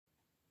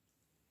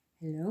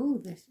Hello,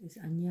 this is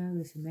Anja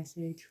with a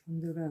message from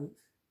the Rose.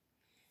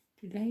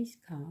 Today's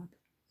card,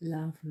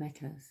 Love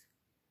Matters.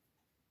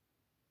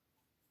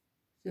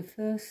 The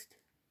first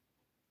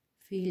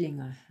feeling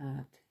I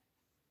had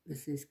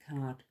with this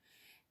card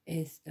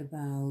is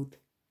about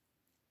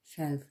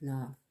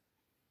self-love.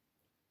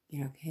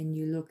 Can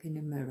you look in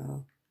the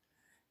mirror,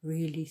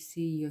 really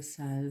see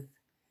yourself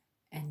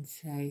and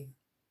say,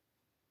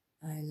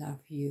 I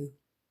love you?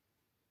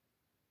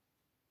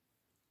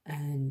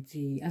 And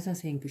the other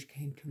thing which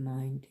came to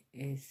mind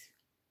is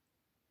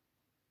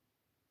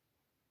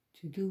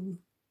to do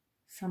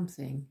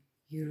something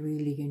you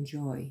really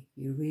enjoy,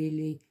 you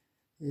really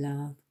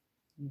love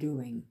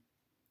doing.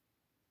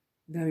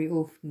 Very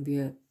often we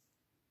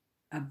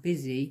are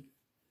busy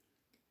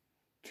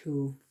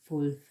to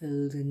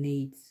fulfill the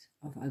needs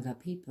of other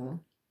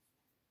people,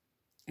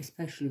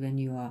 especially when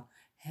you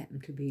happen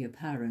to be a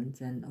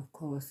parent, and of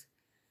course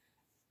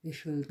the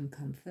children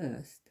come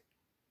first.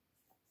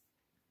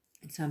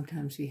 And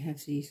sometimes we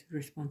have these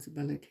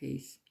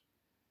responsibilities,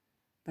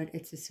 but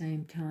at the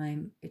same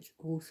time it's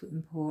also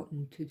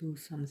important to do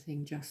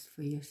something just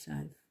for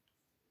yourself.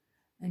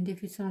 And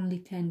if it's only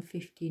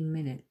 10-15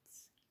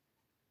 minutes,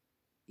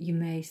 you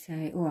may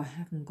say, oh, I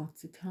haven't got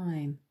the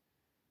time.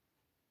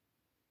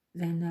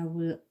 Then I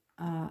will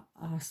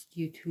ask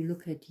you to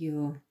look at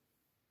your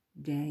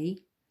day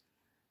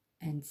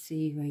and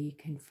see where you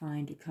can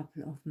find a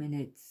couple of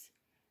minutes.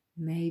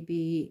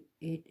 Maybe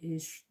it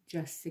is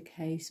just a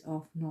case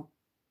of not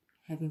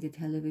having the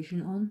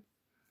television on.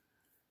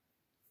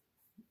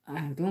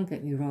 Don't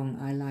get me wrong,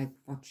 I like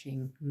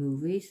watching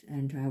movies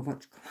and I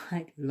watch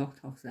quite a lot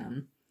of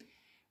them,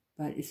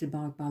 but it's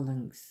about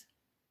balance.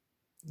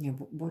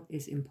 What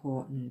is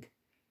important?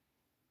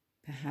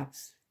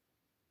 Perhaps,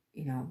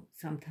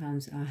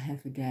 sometimes I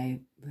have a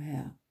day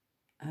where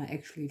I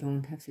actually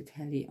don't have the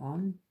telly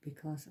on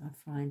because I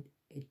find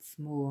it's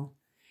more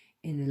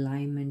in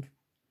alignment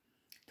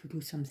to do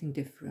something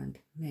different.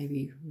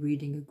 Maybe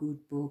reading a good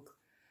book,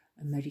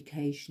 a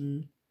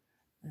meditation,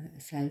 a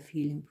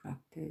self-healing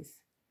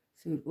practice.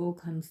 So it all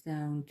comes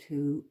down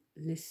to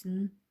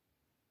listen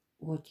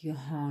what your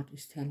heart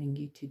is telling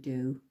you to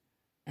do,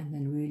 and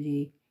then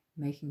really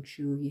making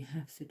sure you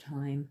have the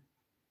time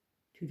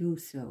to do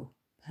so.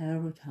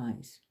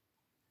 Prioritize.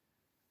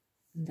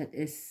 And that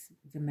is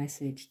the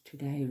message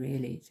today,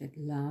 really, that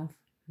love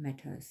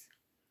matters.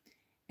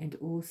 And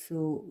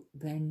also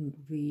when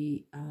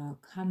we are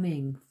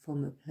coming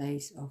from a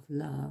place of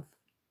love,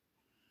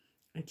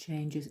 it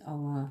changes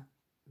our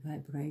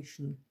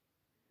vibration.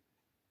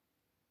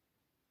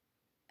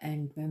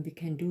 And when we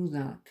can do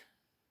that,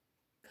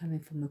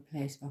 coming from a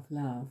place of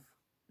love,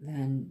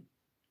 then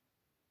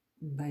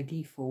by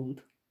default,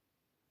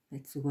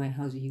 that's the way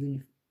how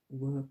the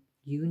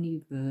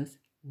universe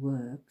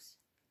works,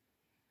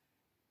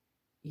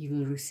 you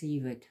will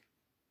receive it.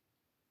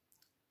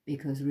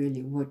 Because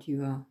really what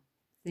you are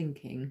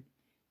thinking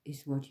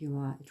is what you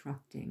are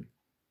attracting.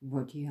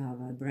 What you are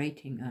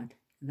vibrating at,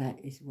 that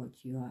is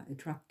what you are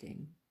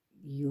attracting.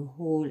 Your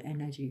whole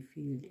energy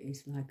field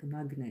is like a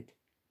magnet.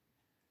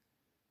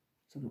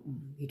 So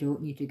you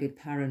don't need to get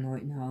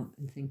paranoid now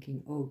and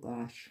thinking, oh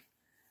gosh,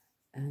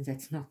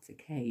 that's not the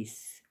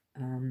case.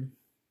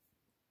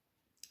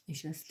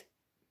 It's just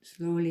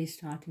slowly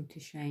starting to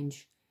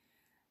change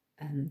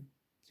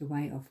the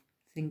way of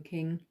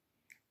thinking,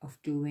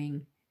 of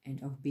doing,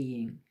 and of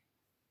being.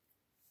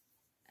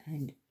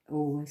 And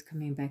always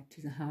coming back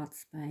to the heart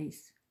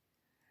space.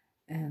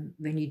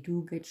 When you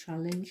do get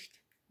challenged,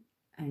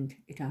 and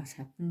it does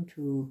happen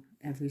to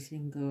every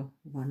single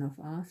one of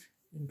us,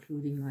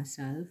 including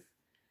myself,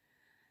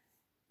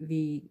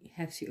 we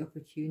have the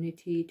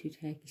opportunity to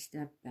take a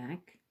step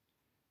back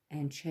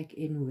and check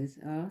in with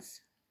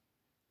us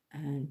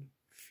and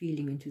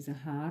feeling into the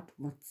heart,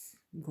 what's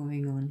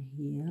going on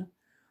here,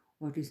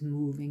 what is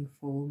moving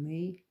for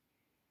me,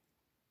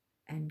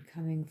 and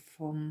coming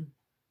from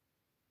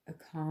a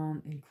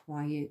calm and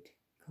quiet,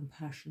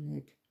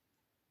 compassionate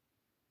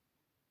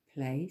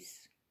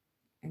place.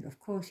 And of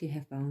course you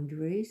have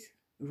boundaries,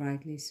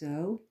 rightly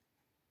so,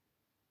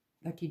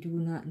 but you do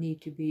not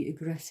need to be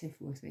aggressive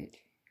with it.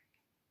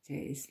 There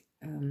is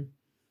an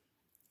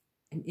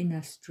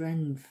inner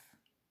strength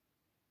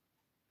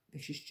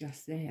which is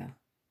just there,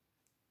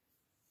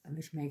 and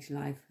which makes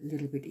life a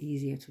little bit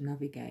easier to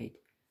navigate.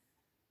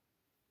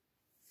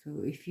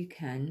 So if you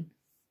can,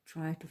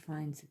 try to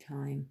find the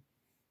time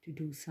to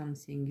do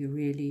something you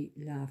really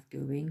love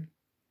doing.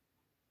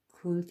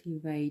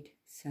 Cultivate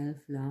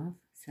self-love,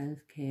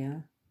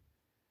 self-care,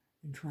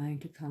 and trying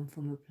to come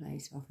from a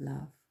place of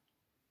love.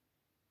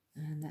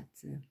 And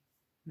that's a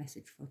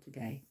message for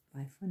today.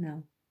 Bye for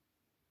now.